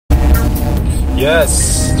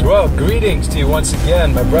Yes. Well, greetings to you once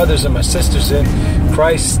again, my brothers and my sisters in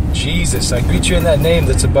Christ Jesus. I greet you in that name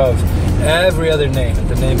that's above every other name, in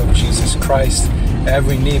the name of Jesus Christ.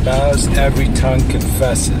 Every knee bows, every tongue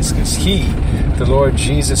confesses, because He, the Lord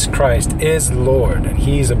Jesus Christ, is Lord, and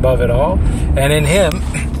He's above it all. And in Him,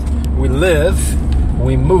 we live,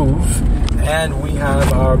 we move, and we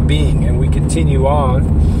have our being. And we continue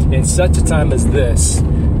on in such a time as this,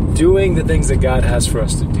 doing the things that God has for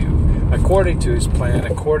us to do, according to His plan,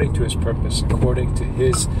 according to His purpose, according to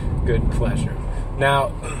His good pleasure. Now,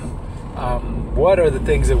 what are the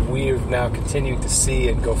things that we've now continued to see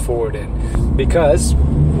and go forward in? Because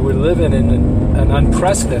we're living in an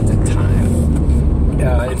unprecedented time.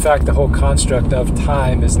 In fact, the whole construct of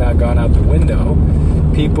time has now gone out the window.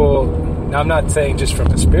 People, now I'm not saying just from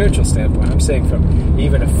a spiritual standpoint, I'm saying from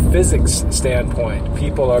even a physics standpoint,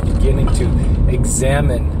 people are beginning to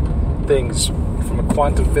examine things from a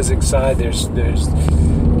quantum physics side. There's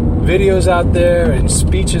videos out there and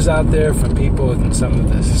speeches out there from people in some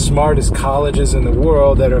of the smartest colleges in the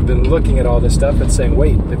world that have been looking at all this stuff and saying,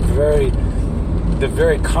 wait, the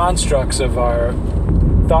very constructs of our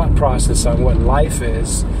thought process on what life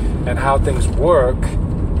is and how things work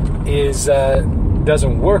is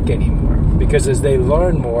doesn't work anymore. Because as they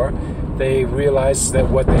learn more, they realize that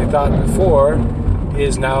what they thought before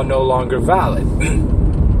is now no longer valid.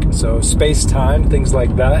 So space-time, things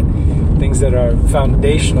like that, things that are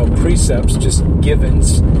foundational precepts, just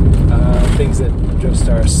givens, things that just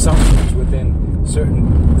are assumptions within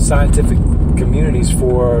certain scientific communities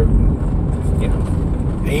for,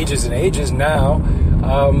 ages and ages now,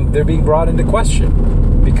 they're being brought into question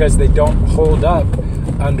because they don't hold up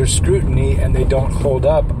under scrutiny and they don't hold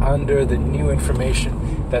up under the new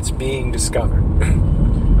information that's being discovered.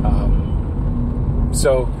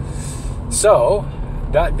 So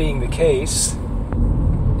that being the case,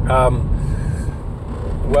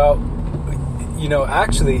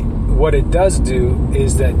 actually what it does do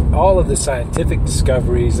is that all of the scientific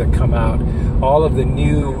discoveries that come out, all of the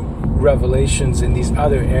new revelations in these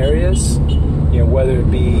other areas, whether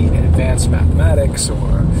it be advanced mathematics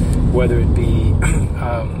or whether it be,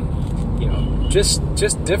 just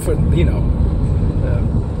different,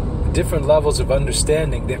 different levels of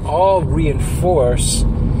understanding, they all reinforce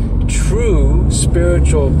true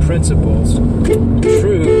spiritual principles,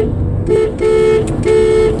 true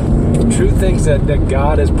things that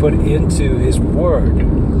God has put into His Word.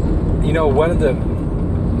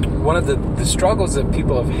 One of the struggles that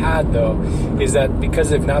people have had, though, is that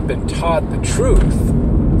because they've not been taught the truth,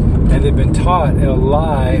 and they've been taught a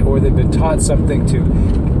lie, or they've been taught something to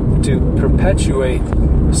perpetuate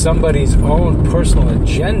somebody's own personal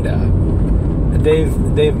agenda,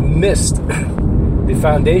 they've missed the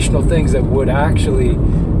foundational things that would actually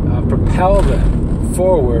propel them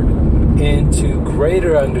forward into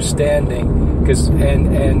greater understanding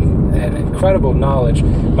and incredible knowledge.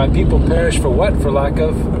 My people perish for what? For lack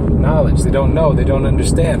of knowledge. They don't know. They don't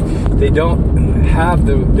understand. They don't have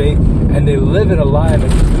they live in a lie of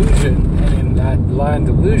delusion, and in that lie of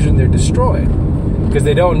delusion, they're destroyed because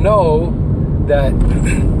they don't know that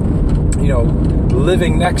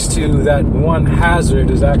living next to that one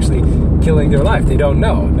hazard is actually killing their life. They don't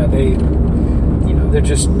know. Now they're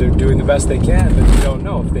doing the best they can, but they don't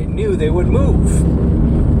know. If they knew, they would move.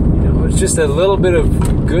 It's just a little bit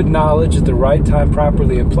of good knowledge at the right time,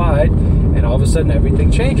 properly applied, and all of a sudden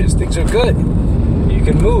everything changes. Things are good. You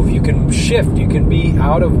can move, you can shift, you can be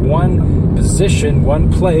out of one position,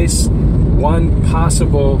 one place, one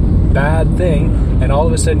possible bad thing, and all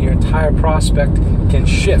of a sudden your entire prospect can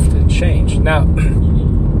shift and change. Now,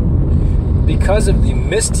 because of the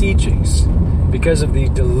misteachings, because of the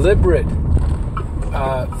deliberate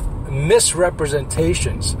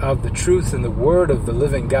misrepresentations of the truth and the Word of the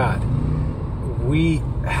living God, we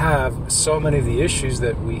have so many of the issues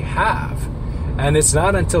that we have. And it's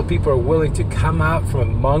not until people are willing to come out from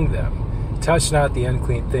among them, touch not the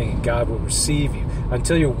unclean thing, and God will receive you.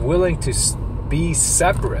 Until you're willing to be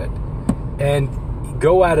separate and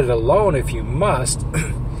go at it alone if you must,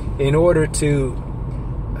 in order to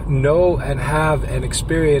know and have and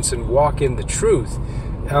experience and walk in the truth.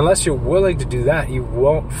 Unless you're willing to do that, you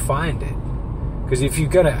won't find it. Because if you're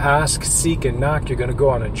going to ask, seek, and knock, you're going to go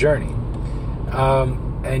on a journey.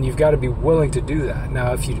 And you've got to be willing to do that.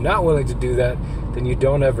 Now, if you're not willing to do that, then you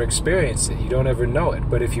don't ever experience it. You don't ever know it.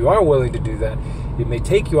 But if you are willing to do that, it may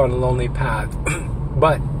take you on a lonely path.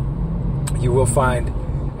 But you will find,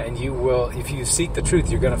 and you will, if you seek the truth,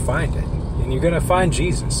 you're going to find it. And you're going to find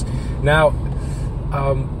Jesus. Now,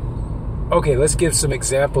 okay, let's give some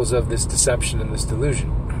examples of this deception and this delusion.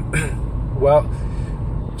 Well,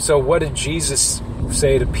 so what did Jesus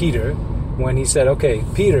say to Peter when he said, okay,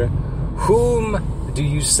 Peter, whom do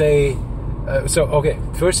you say...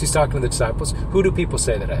 first he's talking to the disciples. Who do people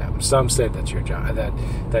say that I am? Some say that you're John,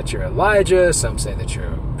 that you're Elijah. Some say that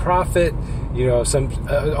you're a prophet.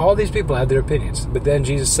 All these people had their opinions. But then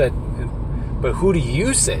Jesus said, but who do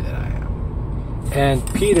you say that I am? And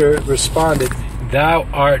Peter responded, thou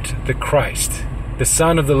art the Christ, the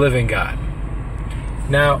Son of the living God.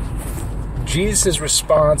 Now, Jesus'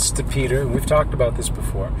 response to Peter, and we've talked about this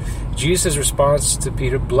before, Jesus' response to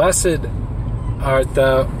Peter, blessed art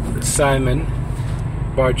thou, Simon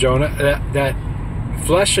Bar-Jonah, that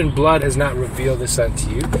flesh and blood has not revealed this unto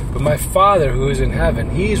you, but my Father who is in heaven,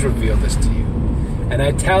 he's revealed this to you. And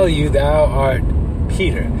I tell you, thou art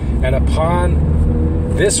Peter, and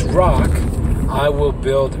upon this rock I will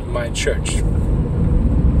build my church.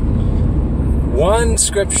 One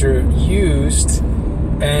scripture used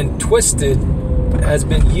and twisted has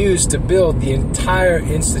been used to build the entire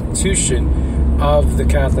institution of the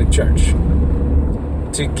Catholic Church,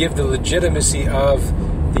 to give the legitimacy of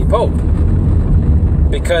the Pope.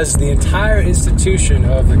 Because the entire institution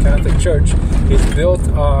of the Catholic Church is built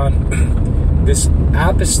on this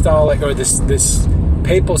apostolic, or this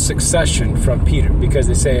papal succession from Peter. Because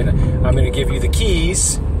they say, I'm going to give you the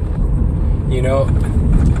keys,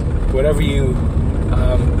 whatever you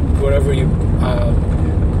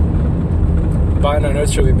bind on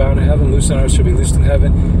earth shall be bound in heaven, loose on earth shall be loosed in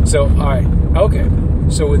heaven. So, all right, okay.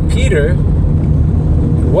 So with Peter,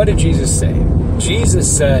 what did Jesus say?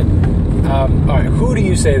 Jesus said, all right, who do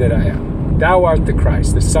you say that I am? Thou art the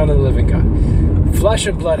Christ, the Son of the living God. Flesh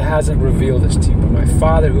and blood hasn't revealed this to you, but my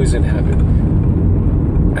Father who is in heaven.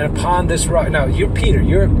 And upon this rock, now you're Peter,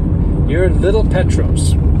 you're little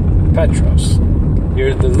Petros.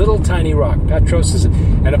 You're the little tiny rock. Petros is,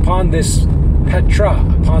 and upon this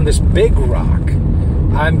upon this big rock,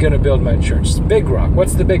 I'm going to build my church. The big rock.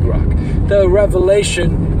 What's the big rock? The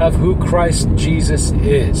revelation of who Christ Jesus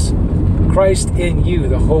is. Christ in you,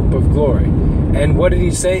 the hope of glory. And what did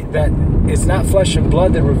he say? That it's not flesh and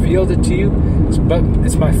blood that revealed it to you, but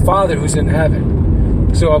it's my Father who's in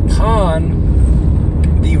heaven. So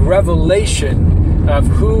upon the revelation of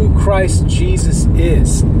who Christ Jesus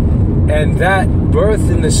is, and that birth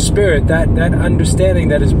in the Spirit, that understanding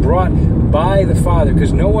that is brought by the Father,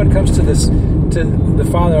 because no one comes to the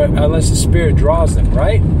Father unless the Spirit draws them,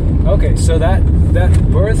 right? Okay, so that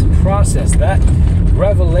birth process, that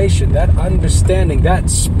revelation, that understanding, that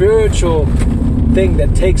spiritual thing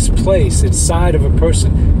that takes place inside of a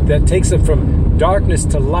person, that takes them from darkness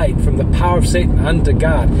to light, from the power of Satan unto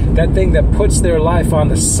God, that thing that puts their life on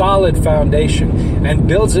the solid foundation and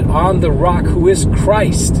builds it on the rock who is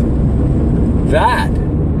Christ. That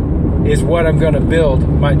is what I'm going to build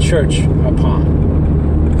my church upon.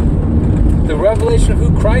 The revelation of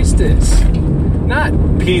who Christ is. Not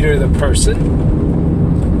Peter the person.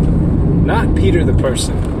 Not Peter the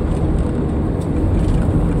person.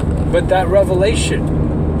 But that revelation.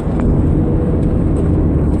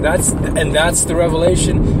 That's the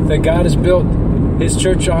revelation that God has built His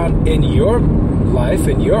church on in your life,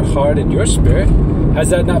 in your heart, in your spirit. Has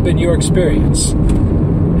that not been your experience?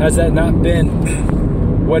 Has that not been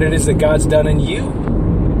what it is that God's done in you?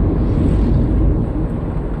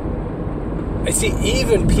 I see,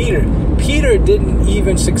 even Peter didn't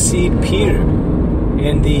even succeed Peter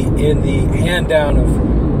in the hand down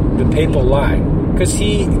of the papal line, because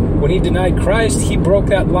when he denied Christ, he broke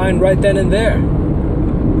that line right then and there,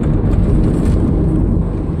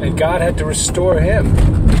 and God had to restore him.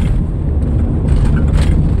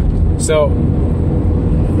 So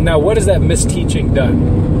now, what has that misteaching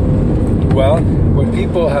done? Well, when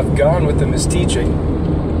people have gone with the misteaching,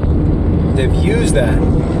 they've used that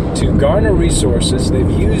to garner resources. They've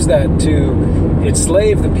used that to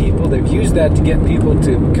enslave the people. They've used that to get people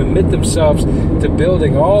to commit themselves to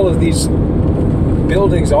building all of these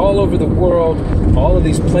buildings all over the world, all of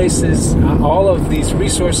these places, all of these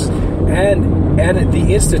resources, and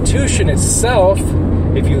the institution itself,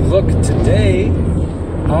 if you look today,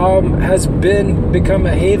 has become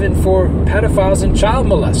a haven for pedophiles and child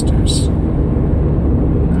molesters.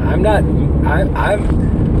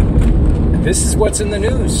 This is what's in the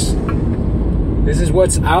news. This is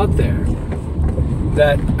what's out there.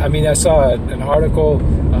 I saw an article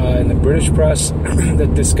in the British press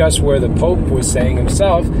that discussed where the Pope was saying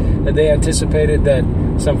himself that they anticipated that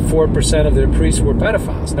some 4% of their priests were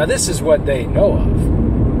pedophiles. Now, this is what they know of. I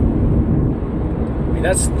mean,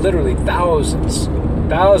 that's literally thousands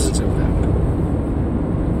of them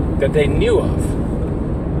that they knew of.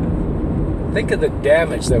 Think of the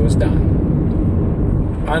damage that was done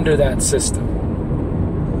under that system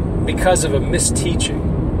because of a misteaching.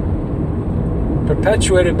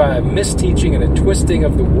 perpetuated by a misteaching and a twisting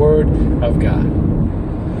of the Word of God.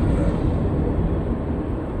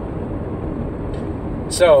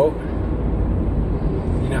 So,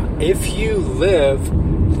 if you live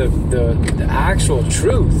the actual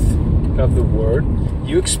truth of the Word,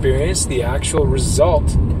 you experience the actual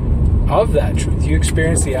result of that truth. You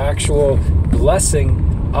experience the actual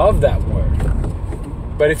blessing of that Word.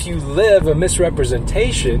 But if you live a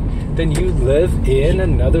misrepresentation, then you live in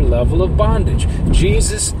another level of bondage.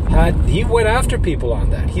 Jesus he went after people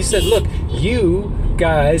on that. He said, look, you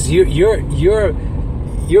guys, you're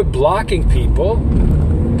blocking people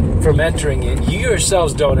from entering in. You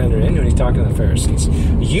yourselves don't enter in, when he's talking to the Pharisees.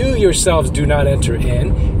 You yourselves do not enter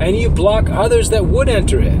in, and you block others that would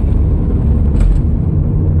enter in.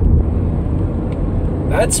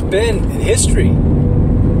 That's been history.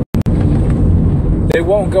 They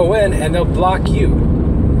won't go in, and they'll block you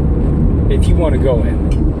if you want to go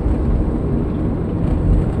in.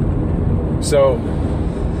 So,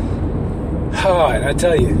 and I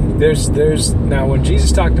tell you, there's now when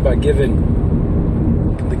Jesus talked about giving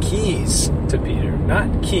the keys to Peter,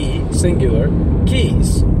 not key, singular,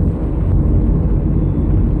 keys.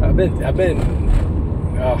 I've been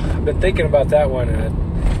thinking about that one, and I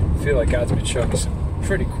feel like God's been showing me some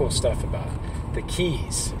pretty cool stuff about the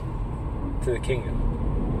keys to the kingdom.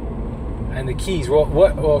 And the keys,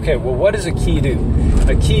 what does a key do?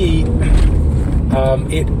 A key,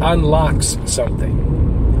 it unlocks something.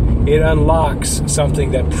 It unlocks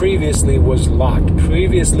something that previously was locked,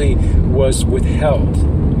 previously was withheld,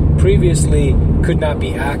 previously could not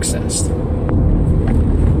be accessed.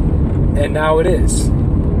 And now it is.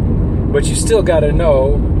 But you still got to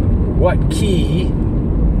know what key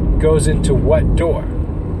goes into what door.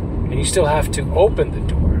 And you still have to open the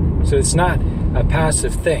door. So it's not a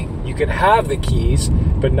passive thing. You can have the keys,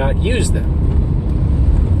 but not use them.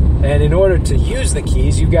 And in order to use the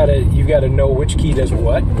keys, you gotta know which key does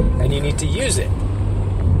what, and you need to use it.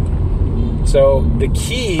 So the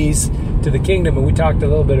keys to the kingdom, and we talked a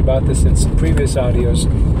little bit about this in some previous audios.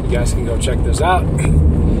 You guys can go check those out.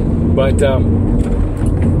 But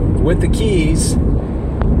with the keys,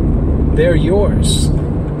 they're yours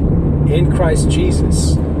in Christ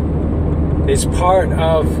Jesus. It's part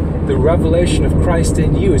of the revelation of Christ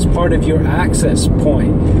in you. It's part of your access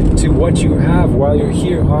point to what you have while you're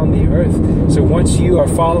here on the earth. So once you are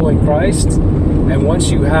following Christ, and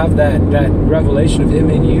once you have that revelation of Him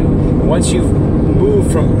in you, once you've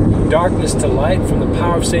moved from darkness to light, from the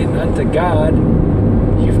power of Satan unto God,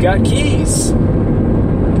 you've got keys.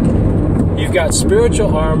 You've got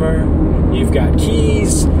spiritual armor. You've got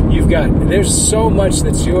keys. There's so much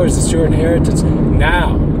that's yours. It's your inheritance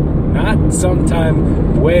now. Not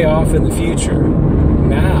sometime way off in the future.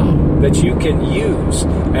 Now that you can use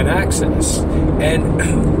and access.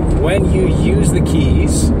 And when you use the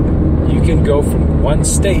keys, you can go from one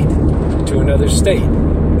state to another state.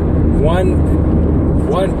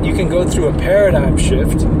 You can go through a paradigm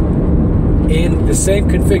shift in the same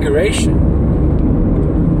configuration.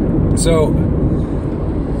 So,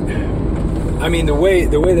 I mean, the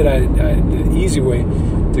easy way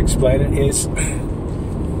to explain it is,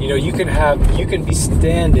 you can be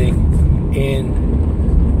standing in,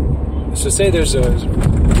 so say there's a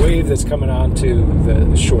wave that's coming onto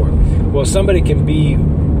the shore. Well, somebody can be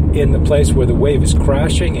in the place where the wave is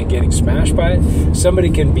crashing and getting smashed by it. Somebody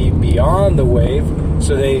can be beyond the wave,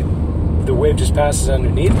 so the wave just passes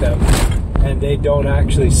underneath them and they don't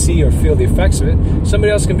actually see or feel the effects of it.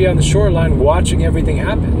 Somebody else can be on the shoreline watching everything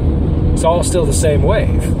happen. It's all still the same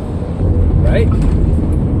wave, right?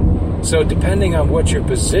 So depending on what your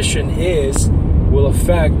position is will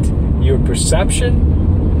affect your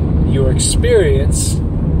perception, your experience,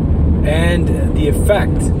 and the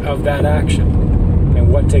effect of that action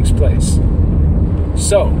and what takes place.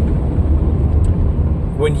 So,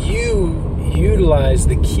 when you utilize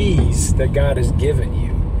the keys that God has given you,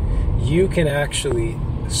 you can actually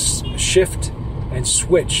shift and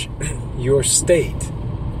switch your state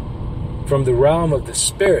from the realm of the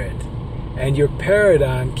Spirit, and your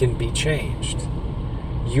paradigm can be changed.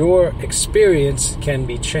 Your experience can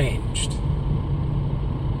be changed.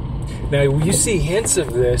 Now, you see hints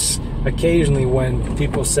of this occasionally when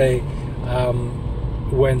people say,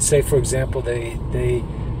 for example, they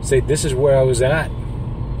say, this is where I was at,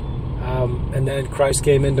 and then Christ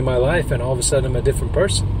came into my life, and all of a sudden I'm a different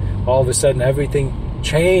person. All of a sudden everything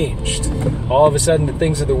changed. All of a sudden the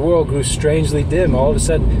things of the world grew strangely dim. All of a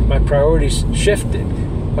sudden my priorities shifted.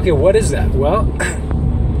 Okay, what is that? Well,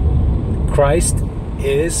 Christ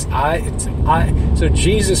is so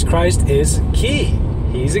Jesus Christ is key.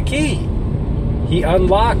 He's a key. He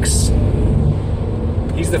unlocks.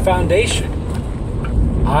 He's the foundation.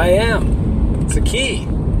 I am. It's a key.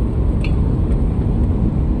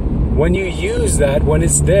 When you use that, when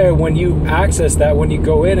it's there, when you access that, when you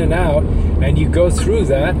go in and out, and you go through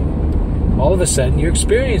that, all of a sudden your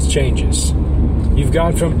experience changes. You've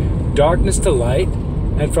gone from darkness to light,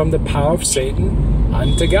 and from the power of Satan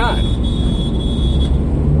unto God.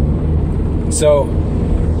 So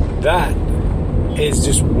that is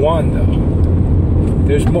just one, though.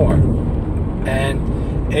 There's more.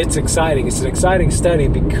 And it's exciting. It's an exciting study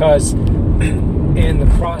because in the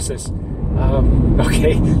process,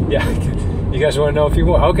 okay, yeah, you guys want to know a few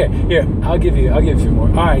more? Okay, here, I'll give you a few more.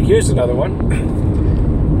 All right, here's another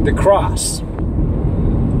one. The cross.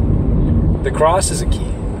 The cross is a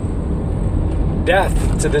key.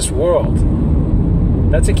 Death to this world.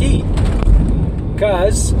 That's a key.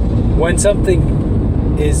 Because when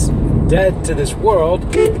something is dead to this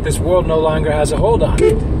world no longer has a hold on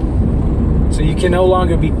it. So you can no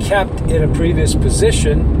longer be kept in a previous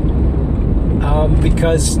position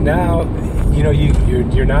because now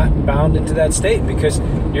you're not bound into that state because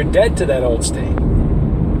you're dead to that old state.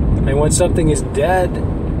 And when something is dead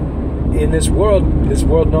in this world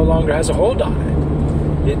no longer has a hold on it.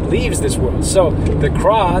 It leaves this world. So the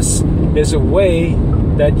cross is a way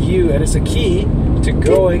that and it's a key to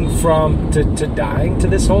going from to dying to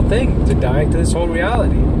this whole thing, to dying to this whole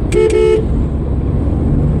reality.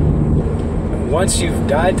 Once you've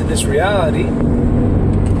died to this reality,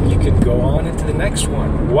 you can go on into the next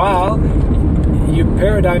one while your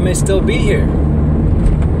paradigm may still be here.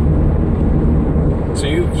 So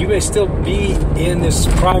you may still be in this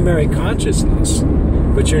primary consciousness,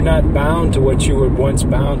 but you're not bound to what you were once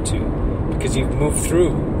bound to because you've moved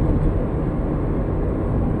through.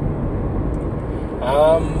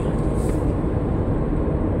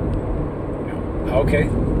 Okay.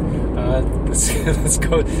 Let's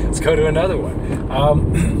go to another one.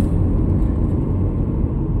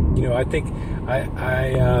 I think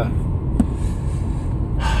I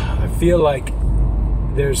feel like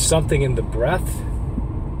there's something in the breath,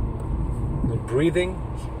 the breathing.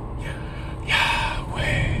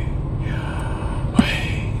 Yahweh.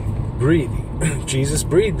 Breathing. Jesus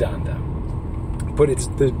breathed on them. Put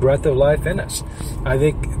the breath of life in us. I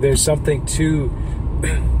think there's something to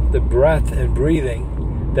the breath and breathing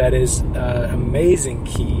that is an amazing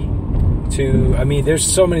key to, there's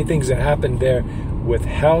so many things that happen there with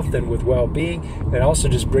health and with well-being, and also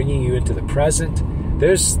just bringing you into the present.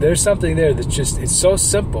 There's something there that's just, it's so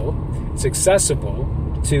simple, it's accessible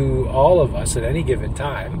to all of us at any given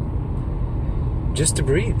time, just to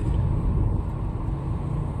breathe.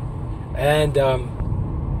 And,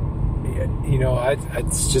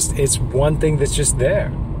 it's one thing that's just there.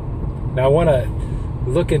 Now I want to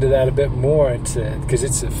look into that a bit more because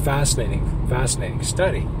it's a fascinating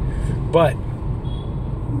study. But,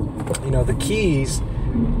 the keys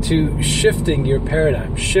to shifting your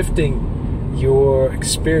paradigm, shifting your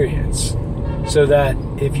experience, so that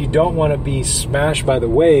if you don't want to be smashed by the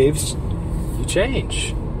waves, you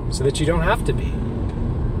change so that you don't have to be.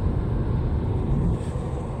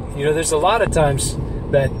 There's a lot of times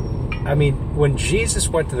that, when Jesus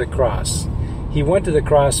went to the cross, he went to the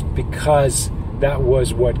cross because that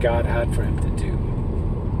was what God had for him to do.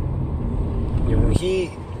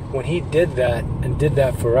 When he did that and did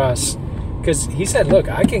that for us, because he said, look,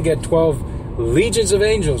 I can get 12 legions of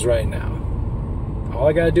angels right now. All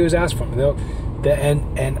I got to do is ask for them.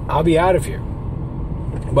 And I'll be out of here.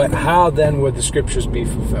 But how then would the scriptures be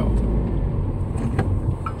fulfilled?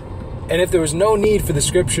 And if there was no need for the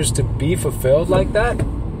scriptures to be fulfilled like that,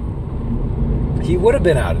 he would have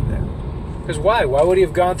been out of there. Because why? Why would he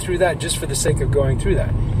have gone through that just for the sake of going through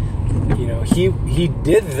that? He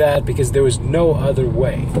did that because there was no other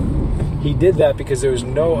way. He did that because there was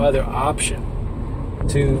no other option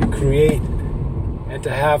to create and to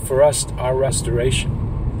have for us our restoration.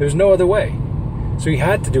 There was no other way. So he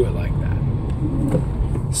had to do it like that.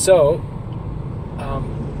 So,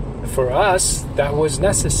 for us, that was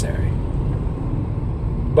necessary.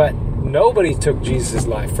 But nobody took Jesus'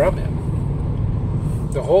 life from him.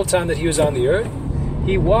 The whole time that he was on the earth,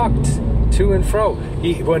 he walked to and fro.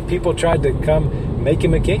 When people tried to come make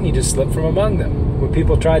him a king, he just slipped from among them. When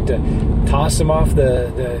people tried to toss him off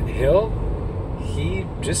the hill, he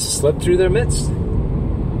just slipped through their midst.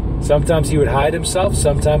 Sometimes he would hide himself.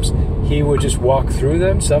 Sometimes he would just walk through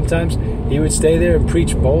them. Sometimes he would stay there and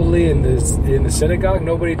preach boldly in the synagogue.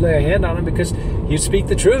 Nobody'd lay a hand on him because he'd speak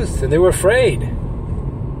the truth, and they were afraid.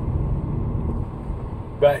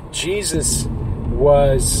 But Jesus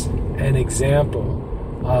was an example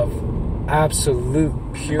of absolute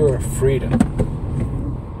pure freedom,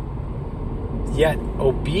 yet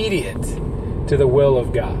obedient to the will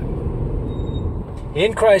of God.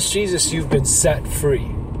 In Christ Jesus, you've been set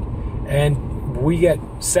free. And we get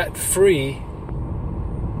set free,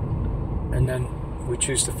 and then we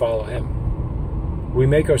choose to follow Him. We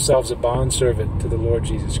make ourselves a bondservant to the Lord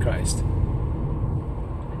Jesus Christ.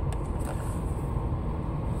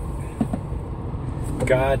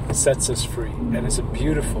 God sets us free, and it's a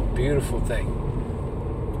beautiful, beautiful thing.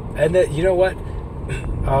 And that, you know what?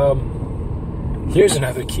 Here's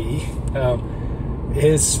another key: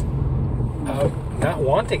 is not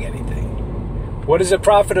wanting anything. What is a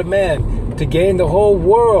profit of man to gain the whole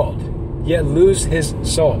world, yet lose his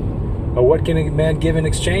soul? Or what can a man give in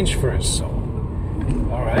exchange for his soul?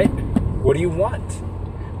 All right. What do you want?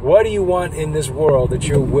 What do you want in this world that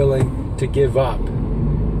you're willing to give up?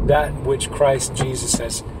 That which Christ Jesus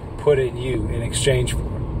has put in you in exchange for.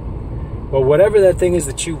 Well, whatever that thing is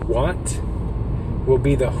that you want will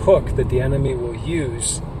be the hook that the enemy will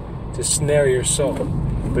use to snare your soul.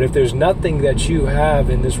 But if there's nothing that you have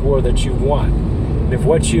in this world that you want, and if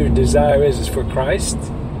what your desire is for Christ,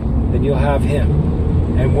 then you'll have Him.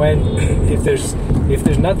 And if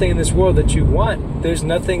there's nothing in this world that you want, there's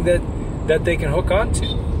nothing that they can hook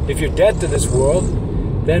onto. If you're dead to this world,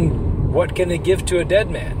 then what can they give to a dead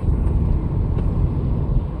man?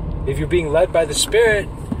 If you're being led by the Spirit,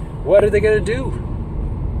 what are they going to do?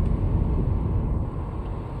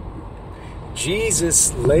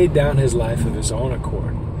 Jesus laid down His life of His own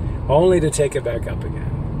accord, only to take it back up again.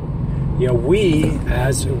 You know, we,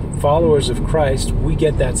 as followers of Christ, we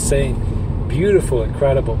get that same beautiful,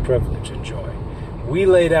 incredible privilege and joy. We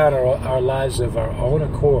lay down our lives of our own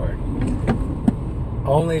accord,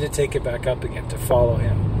 only to take it back up again, to follow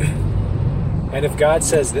Him. And if God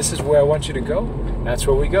says, this is where I want you to go, that's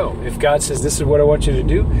where we go. If God says, this is what I want you to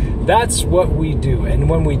do, that's what we do. And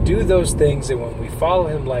when we do those things, and when we follow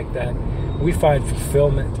Him like that, we find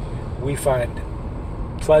fulfillment, we find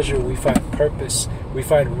pleasure, we find purpose, we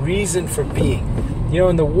find reason for being. You know,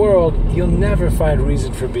 in the world, you'll never find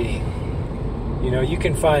reason for being. You know, you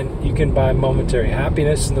can buy momentary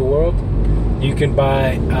happiness in the world. You can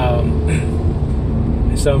buy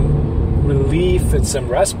some relief and some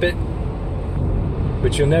respite,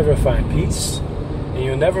 but you'll never find peace, and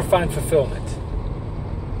you'll never find fulfillment.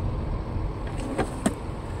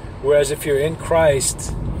 Whereas if you're in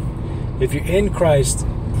Christ,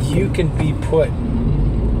 you can be put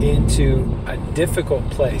into a difficult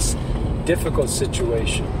place, difficult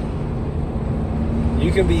situation.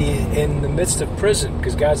 You can be in the midst of prison,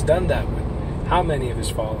 because God's done that with how many of His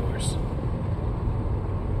followers?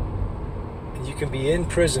 And you can be in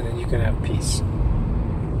prison and you can have peace.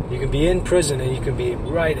 You can be in prison and you can be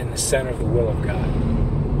right in the center of the will of God.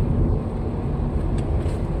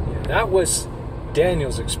 Yeah, that was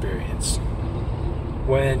Daniel's experience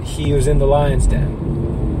when he was in the lion's den.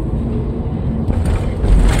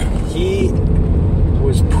 He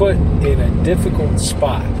was put in a difficult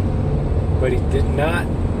spot, but he did not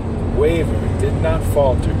waver, did not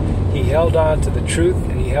falter. He held on to the truth,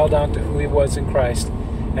 and he held on to who he was in Christ.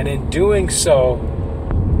 And in doing so,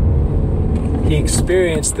 he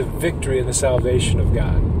experienced the victory and the salvation of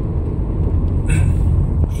God.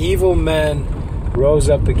 Evil men rose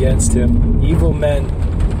up against him. Evil men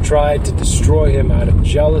tried to destroy him out of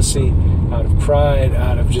jealousy, out of pride,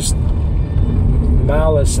 out of just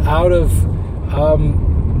malice, out of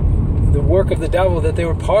the work of the devil that they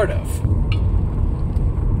were part of.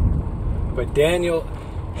 But Daniel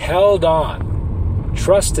held on,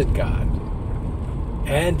 trusted God.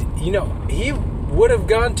 And, you know, he would have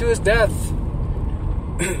gone to his death.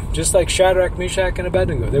 Just like Shadrach, Meshach, and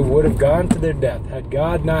Abednego. They would have gone to their death had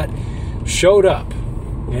God not showed up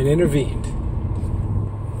and intervened.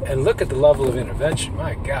 And look at the level of intervention.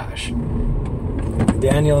 My gosh.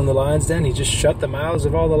 Daniel in the lion's den, he just shut the mouths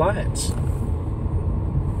of all the lions.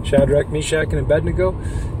 Shadrach, Meshach, and Abednego,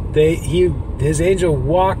 his angel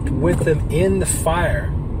walked with them in the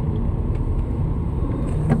fire.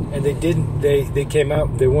 And they came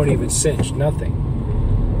out, they weren't even singed, nothing.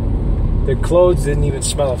 Their clothes didn't even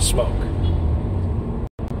smell of smoke.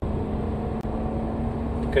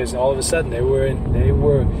 Because all of a sudden they were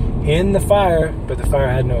in the fire, but the fire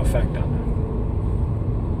had no effect on them.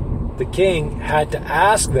 The king had to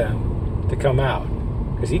ask them to come out,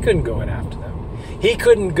 because he couldn't go in after them. He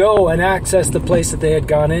couldn't go and access the place that they had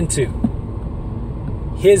gone into.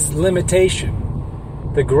 His limitation,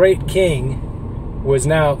 the great king, was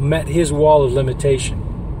now met his wall of limitation.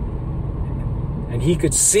 And he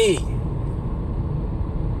could see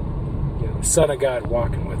the Son of God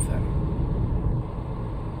walking with them.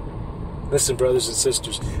 Listen, brothers and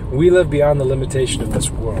sisters, we live beyond the limitation of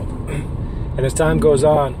this world. And as time goes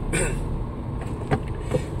on,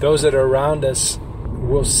 those that are around us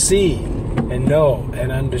will see and know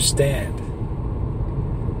and understand.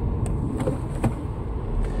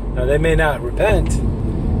 Now, they may not repent,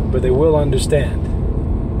 but they will understand.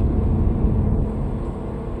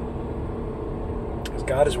 Because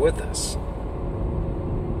God is with us.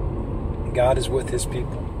 God is with His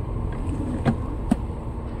people.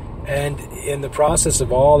 And in the process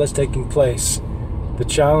of all that's taking place, the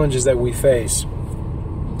challenges that we face,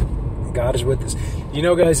 God is with us. You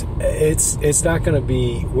know, guys, it's not going to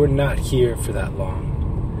be, we're not here for that long.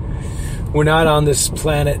 We're not on this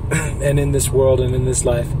planet and in this world and in this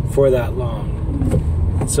life for that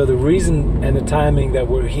long. So the reason and the timing that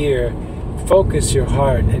we're here, focus your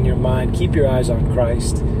heart and your mind, keep your eyes on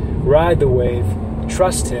Christ, ride the wave,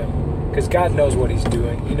 trust Him, because God knows what He's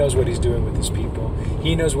doing. He knows what He's doing with His people.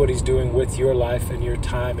 He knows what He's doing with your life and your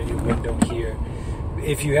time and your window here.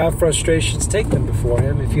 If you have frustrations, take them before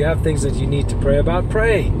Him. If you have things that you need to pray about,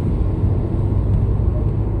 pray.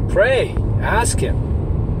 Pray. Ask Him.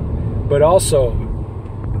 But also,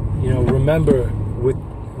 remember with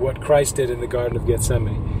what Christ did in the Garden of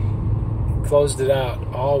Gethsemane. Closed it out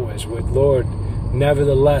always with, Lord,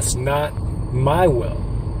 nevertheless, not my will,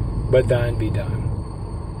 but thine be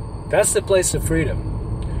done. That's the place of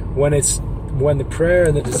freedom. When the prayer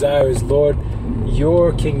and the desire is, Lord,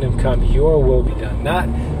 your kingdom come, your will be done. Not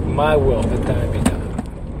my will, but thine be done.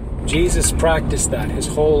 Jesus practiced that His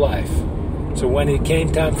whole life. So when it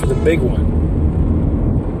came time for the big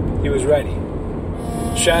one, He was ready.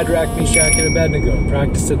 Shadrach, Meshach, and Abednego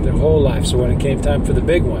practiced it their whole life. So when it came time for the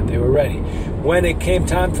big one, they were ready. When it came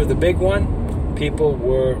time for the big one, people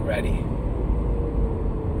were ready.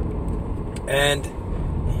 And,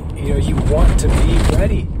 you want to be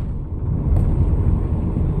ready.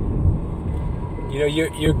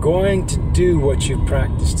 You're going to do what you've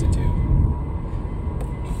practiced to do.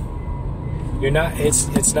 You're not.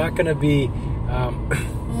 It's not going to be.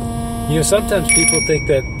 Sometimes people think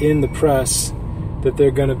that in the press that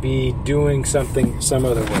they're going to be doing something some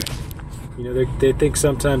other way. They think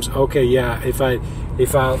sometimes, okay, yeah,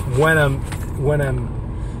 when I'm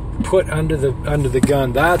put under the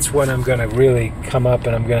gun, that's when I'm going to really come up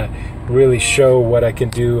and I'm going to really show what I can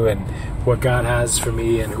do and what God has for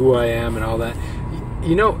me and who I am and all that.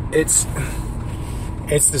 It's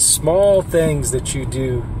the small things that you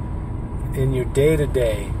do in your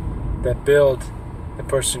day-to-day that build the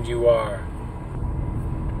person you are.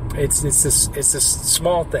 It's the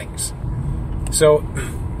small things. So,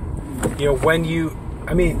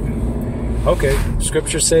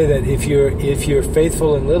 scriptures say that if you're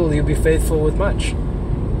faithful in little, you'll be faithful with much.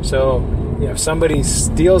 So, if somebody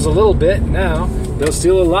steals a little bit now, they'll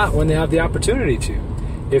steal a lot when they have the opportunity to.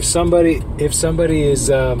 If somebody is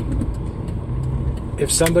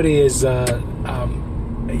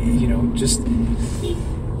just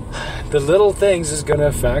the little things is going to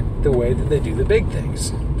affect the way that they do the big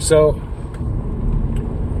things. So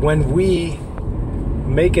when we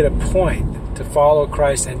make it a point to follow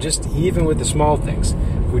Christ, and just even with the small things,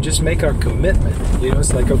 we just make our commitment.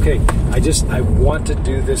 It's like, okay, I want to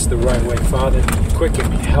do this the right way. Father, quicken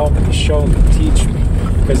me, help me, show me, teach me,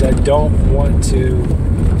 because I don't want to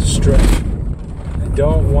stray. I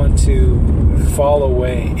don't want to fall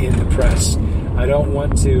away in the press. I don't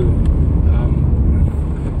want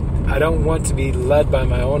to be led by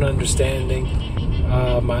my own understanding,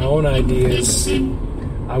 my own ideas.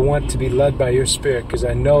 I want to be led by your Spirit, because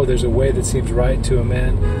I know there's a way that seems right to a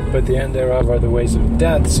man, but the end thereof are the ways of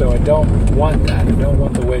death. So I don't want that. I don't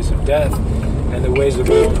want the ways of death and the ways of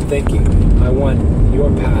my own thinking. I want your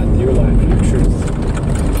path, your life, your truth.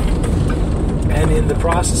 And in the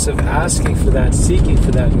process of asking for that, seeking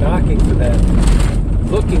for that, knocking for that,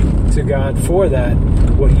 looking to God for that,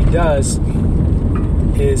 what He does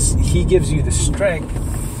is He gives you the strength.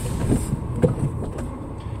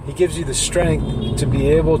 He gives you the strength to be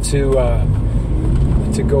able to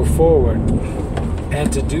go forward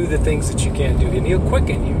and to do the things that you can't do. And He'll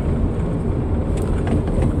quicken you.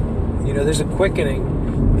 There's a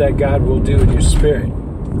quickening that God will do in your spirit.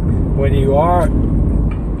 When you are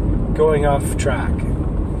going off track,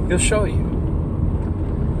 He'll show you.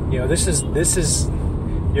 This is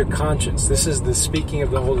your conscience. This is the speaking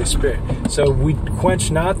of the Holy Spirit. So we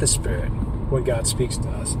quench not the Spirit when God speaks to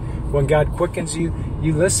us. When God quickens you,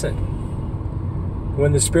 you listen.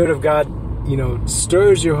 When the Spirit of God,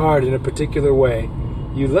 stirs your heart in a particular way,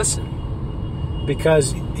 you listen.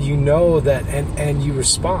 Because you know that, and you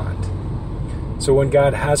respond. So when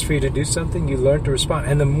God has for you to do something, you learn to respond.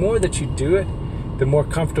 And the more that you do it, the more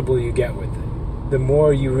comfortable you get with it. The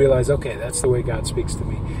more you realize, okay, that's the way God speaks to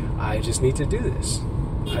me. I just need to do this.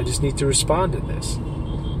 I just need to respond to this.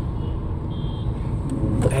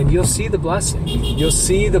 And you'll see the blessing. You'll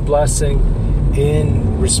see the blessing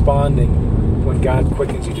in responding when God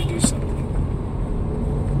quickens you to do something.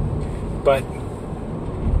 But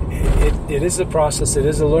it is a process. It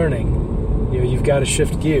is a learning. You've got to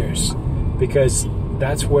shift gears, because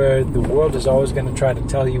that's where the world is always going to try to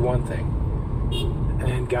tell you one thing,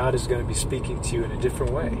 and God is going to be speaking to you in a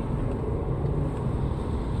different way.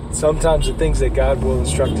 Sometimes the things that God will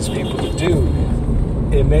instruct His people to do,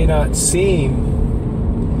 it may not seem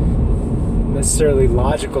necessarily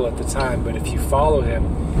logical at the time, but if you follow Him,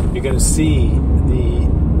 you're going to see the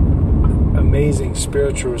amazing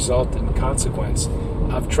spiritual result and consequence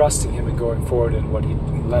of trusting Him and going forward in what He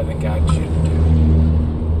led and guided you to do.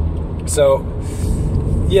 So,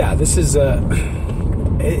 yeah, this is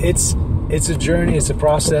it's a journey, it's a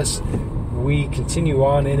process. We continue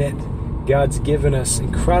on in it. God's given us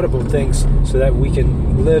incredible things so that we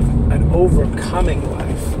can live an overcoming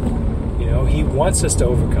life. He wants us to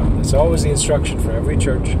overcome. That's always the instruction for every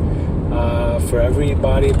church, for every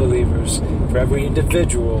body of believers, for every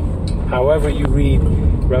individual. However you read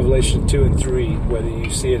Revelation 2 and 3, whether you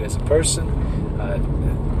see it as a person,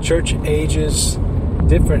 church ages,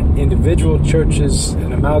 different individual churches,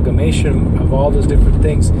 an amalgamation of all those different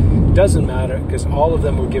things, doesn't matter, because all of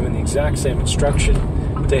them were given the exact same instruction.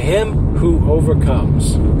 To him who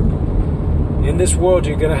overcomes. In this world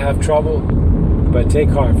you're going to have trouble, but take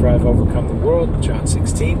heart, for I have overcome the world, John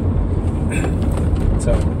 16.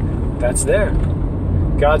 So that's there.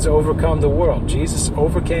 God's overcome the world. Jesus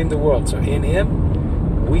overcame the world. So in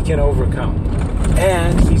Him, we can overcome.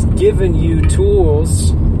 And He's given you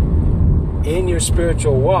tools in your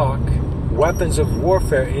spiritual walk, weapons of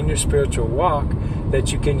warfare in your spiritual walk,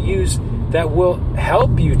 that you can use that will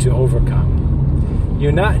help you to overcome.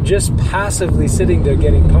 You're not just passively sitting there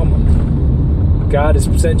getting pummeled. God has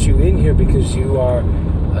sent you in here because you are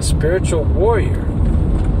a spiritual warrior.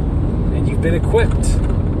 And you've been equipped.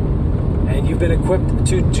 And you've been equipped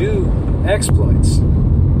to do exploits.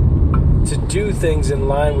 To do things in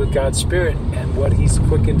line with God's Spirit and what He's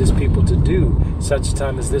quickened His people to do, such a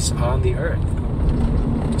time as this on the earth.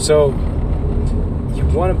 So, you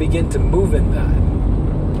want to begin to move in that.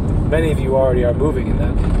 Many of you already are moving in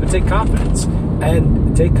that. But take confidence.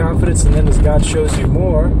 And take confidence, and then as God shows you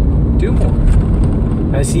more, do more.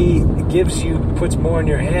 As He gives you, puts more in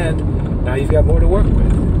your hand, now you've got more to work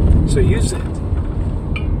with. So use it.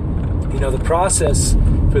 The process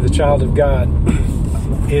for the child of God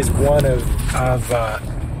is one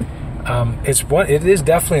it is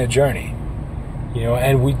definitely a journey.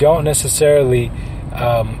 And we don't necessarily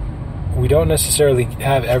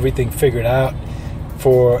have everything figured out.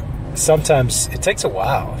 For sometimes it takes a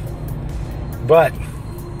while. But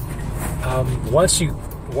once you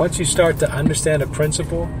start to understand a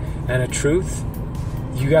principle and a truth,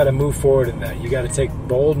 you got to move forward in that. You got to take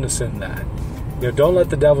boldness in that. Don't let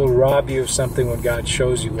the devil rob you of something when God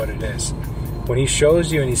shows you what it is. When He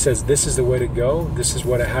shows you and He says, this is the way to go, this is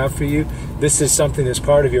what I have for you, this is something that's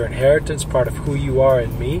part of your inheritance, part of who you are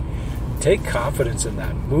in Me, take confidence in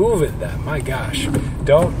that. Move in that. My gosh.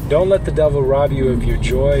 Don't let the devil rob you of your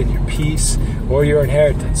joy and your peace or your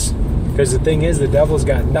inheritance. Because the thing is, the devil's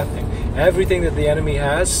got nothing. Everything that the enemy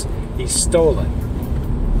has, he's stolen.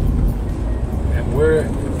 And we're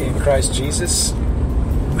in Christ Jesus.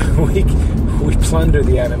 We plunder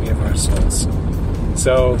the enemy of our souls.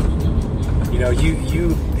 So,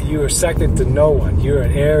 you are second to no one. You're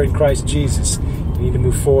an heir in Christ Jesus. You need to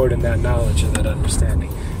move forward in that knowledge and that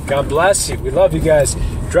understanding. God bless you. We love you guys.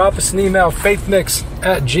 Drop us an email,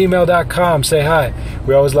 faithmix@gmail.com. Say hi.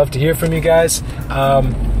 We always love to hear from you guys.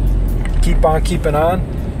 Keep on keeping on.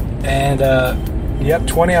 And,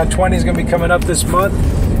 20 on 20 is going to be coming up this month.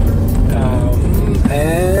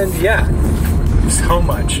 And, yeah, so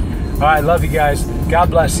much. All right, love you guys.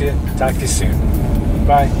 God bless you. Talk to you soon.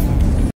 Bye.